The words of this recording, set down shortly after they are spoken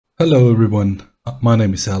Hello everyone, my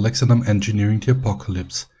name is Alex and I'm engineering the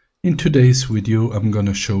apocalypse. In today's video I'm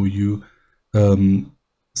gonna show you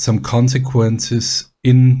some consequences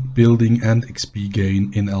in building and XP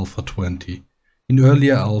gain in Alpha 20. In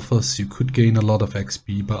earlier alphas you could gain a lot of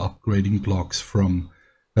XP by upgrading blocks from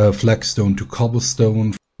flagstone to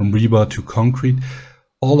cobblestone, from rebar to concrete.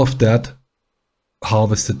 All of that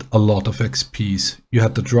harvested a lot of XPs. You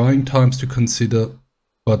had the drying times to consider,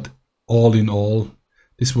 but all in all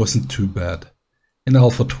this wasn't too bad. In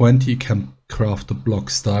Alpha 20 you can craft the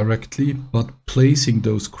blocks directly, but placing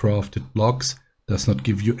those crafted blocks does not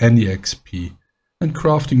give you any XP. And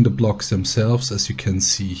crafting the blocks themselves, as you can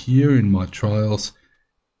see here in my trials,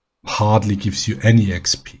 hardly gives you any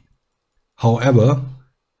XP. However,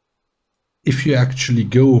 if you actually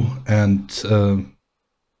go and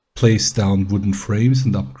place down wooden frames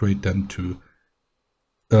and upgrade them to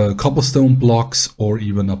cobblestone blocks or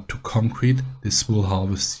even up to concrete, this will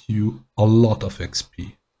harvest you a lot of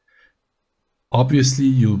XP. Obviously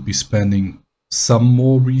you'll be spending some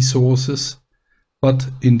more resources, but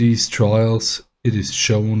in these trials it is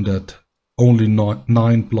shown that only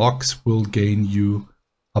 9 blocks will gain you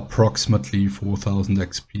approximately 4000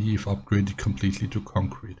 XP if upgraded completely to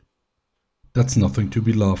concrete. That's nothing to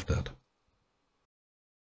be laughed at.